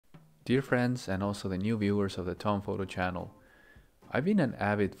Dear friends and also the new viewers of the Tom Photo channel, I've been an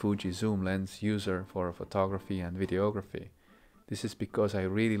avid Fuji zoom lens user for photography and videography. This is because I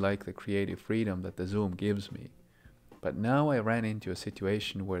really like the creative freedom that the zoom gives me. But now I ran into a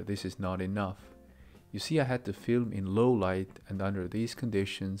situation where this is not enough. You see, I had to film in low light, and under these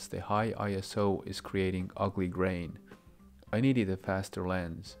conditions the high ISO is creating ugly grain. I needed a faster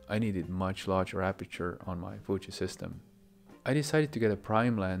lens. I needed much larger aperture on my Fuji system. I decided to get a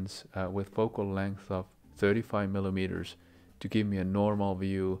prime lens with focal length of 35mm to give me a normal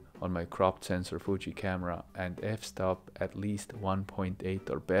view on my cropped sensor Fuji camera and f-stop at least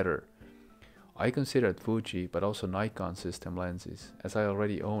 1.8 or better. I considered Fuji but also Nikon system lenses, as I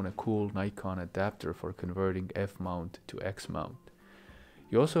already own a cool Nikon adapter for converting f-mount to x-mount.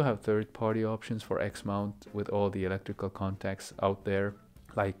 You also have third-party options for x-mount with all the electrical contacts out there,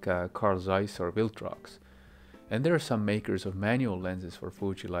 like Carl Zeiss or Viltrox. And there are some makers of manual lenses for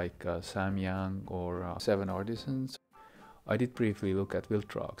Fuji like Samyang or Seven Artisans. I did briefly look at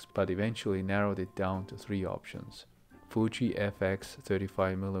Viltrox, but eventually narrowed it down to 3 options: Fuji FX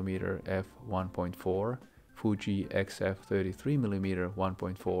 35mm f1.4, Fuji XF 33mm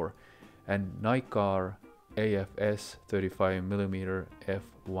 1.4, and Nikkar AFS 35mm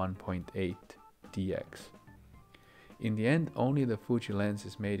f1.8 DX. In the end, only the Fuji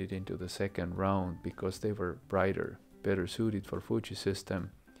lenses made it into the second round because they were brighter, better suited for Fuji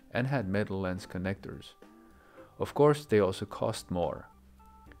system, and had metal lens connectors. Of course, they also cost more.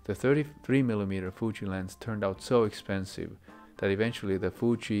 The 33mm Fuji lens turned out so expensive that eventually the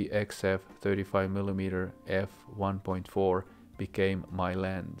Fuji XF 35mm f1.4 became my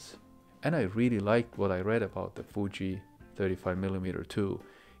lens. And I really liked what I read about the Fuji 35mm too.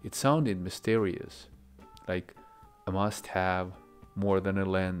 It sounded mysterious, like a must-have, more than a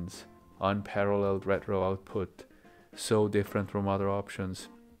lens, unparalleled retro output, so different from other options,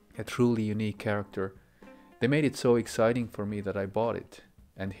 a truly unique character. They made it so exciting for me that I bought it.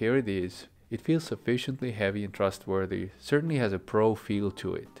 And here it is. It feels sufficiently heavy and trustworthy, certainly has a pro feel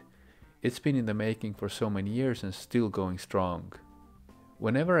to it. It's been in the making for so many years and still going strong.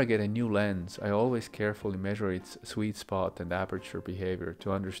 Whenever I get a new lens, I always carefully measure its sweet spot and aperture behavior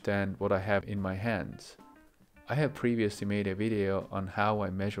to understand what I have in my hands. I have previously made a video on how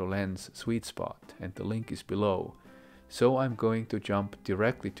I measure lens sweet spot, and the link is below, so I'm going to jump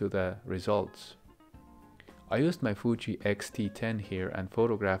directly to the results. I used my Fuji X-T10 here and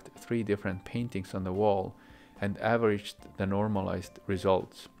photographed 3 different paintings on the wall and averaged the normalized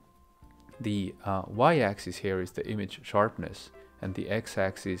results. The y-axis here is the image sharpness and the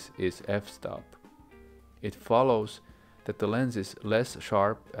x-axis is f-stop. It follows that the lens is less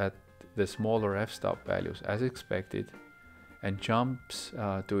sharp at the smaller f-stop values as expected and jumps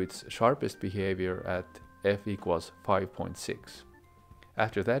to its sharpest behavior at f equals 5.6.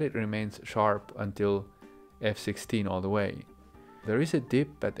 After that it remains sharp until f16 all the way. There is a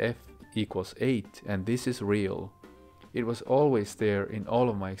dip at f equals 8, and this is real. It was always there in all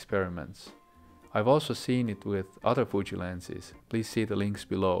of my experiments. I've also seen it with other Fuji lenses. Please see the links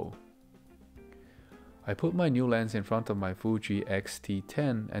below. I put my new lens in front of my Fuji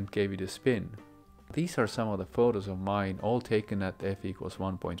X-T10 and gave it a spin. These are some of the photos of mine, all taken at f equals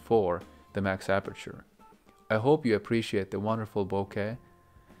 1.4, the max aperture. I hope you appreciate the wonderful bokeh.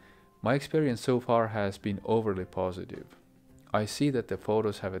 My experience so far has been overly positive. I see that the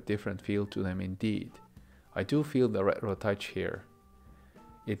photos have a different feel to them indeed. I do feel the retro touch here.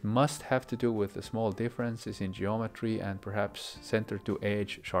 It must have to do with the small differences in geometry and perhaps center to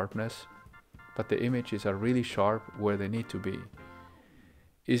edge sharpness, but the images are really sharp where they need to be.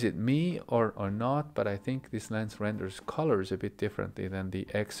 Is it me or not, but I think this lens renders colors a bit differently than the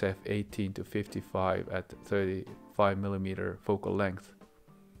XF 18-55 at 35mm focal length.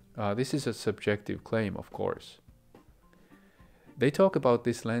 This is a subjective claim, of course. They talk about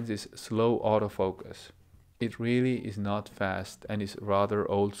this lens's slow autofocus. It really is not fast and is rather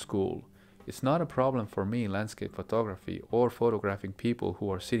old school. It's not a problem for me in landscape photography or photographing people who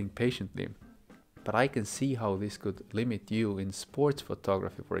are sitting patiently, but I can see how this could limit you in sports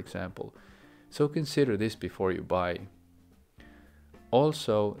photography, for example. So consider this before you buy.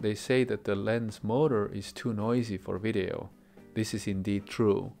 Also, they say that the lens motor is too noisy for video. This is indeed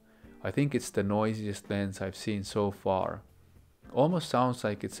true. I think it's the noisiest lens I've seen so far. Almost sounds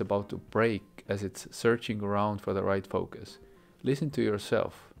like it's about to break as it's searching around for the right focus. Listen to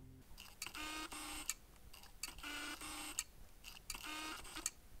yourself.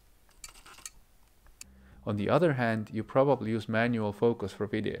 On the other hand, you probably use manual focus for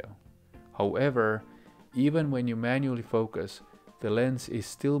video. However, even when you manually focus, the lens is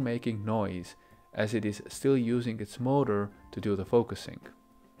still making noise as it is still using its motor to do the focusing.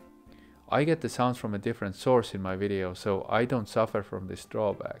 I get the sounds from a different source in my video, so I don't suffer from this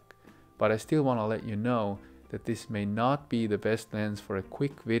drawback. But I still want to let you know that this may not be the best lens for a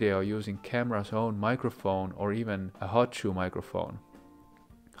quick video using camera's own microphone or even a hot shoe microphone.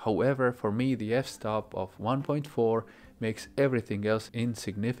 However, for me the f-stop of 1.4 makes everything else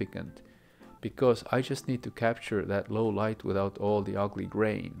insignificant, because I just need to capture that low light without all the ugly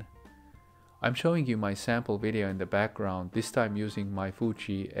grain. I'm showing you my sample video in the background, this time using my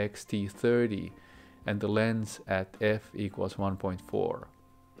Fuji X-T30 and the lens at f equals 1.4.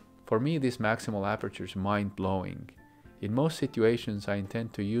 For me this maximal aperture is mind-blowing. In most situations I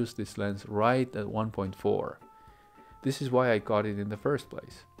intend to use this lens right at 1.4. This is why I got it in the first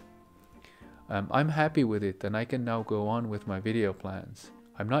place. I'm happy with it and I can now go on with my video plans.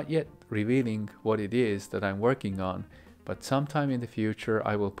 I'm not yet revealing what it is that I'm working on, but sometime in the future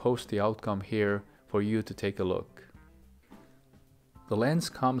I will post the outcome here for you to take a look. The lens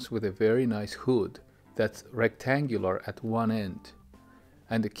comes with a very nice hood that's rectangular at one end.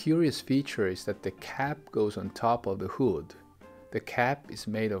 And the curious feature is that the cap goes on top of the hood. The cap is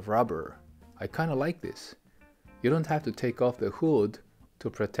made of rubber. I kinda like this. You don't have to take off the hood to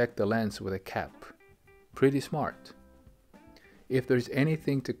protect the lens with a cap. Pretty smart. If there's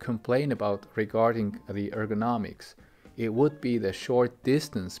anything to complain about regarding the ergonomics, it would be the short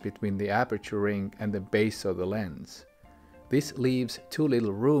distance between the aperture ring and the base of the lens. This leaves too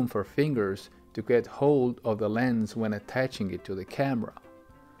little room for fingers to get hold of the lens when attaching it to the camera.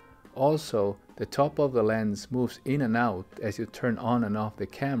 Also, the top of the lens moves in and out as you turn on and off the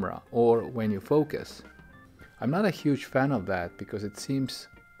camera or when you focus. I'm not a huge fan of that because it seems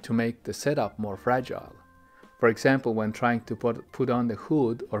to make the setup more fragile. For example, when trying to put on the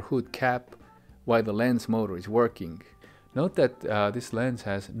hood or hood cap while the lens motor is working. Note that this lens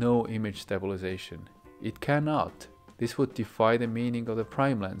has no image stabilization. It cannot. This would defy the meaning of the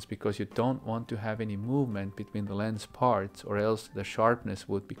prime lens because you don't want to have any movement between the lens parts or else the sharpness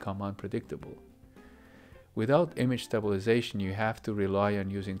would become unpredictable. Without image stabilization you have to rely on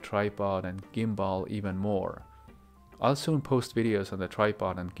using tripod and gimbal even more. I'll soon post videos on the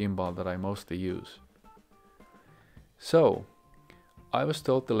tripod and gimbal that I mostly use. So, I was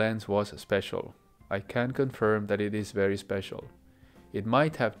told the lens was special. I can confirm that it is very special. It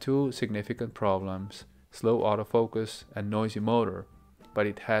might have two significant problems, slow autofocus and noisy motor, but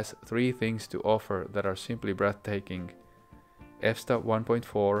it has three things to offer that are simply breathtaking: f-stop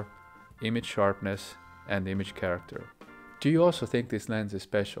 1.4, image sharpness, and image character. Do you also think this lens is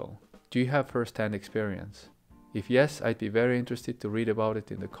special? Do you have first-hand experience? If yes, I'd be very interested to read about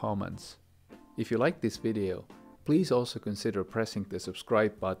it in the comments. If you like this video, please also consider pressing the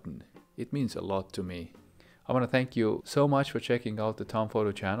subscribe button. It means a lot to me. I want to thank you so much for checking out the Tom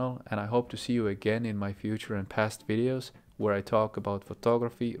Photo channel, and I hope to see you again in my future and past videos where I talk about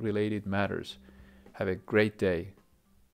photography related matters. Have a great day.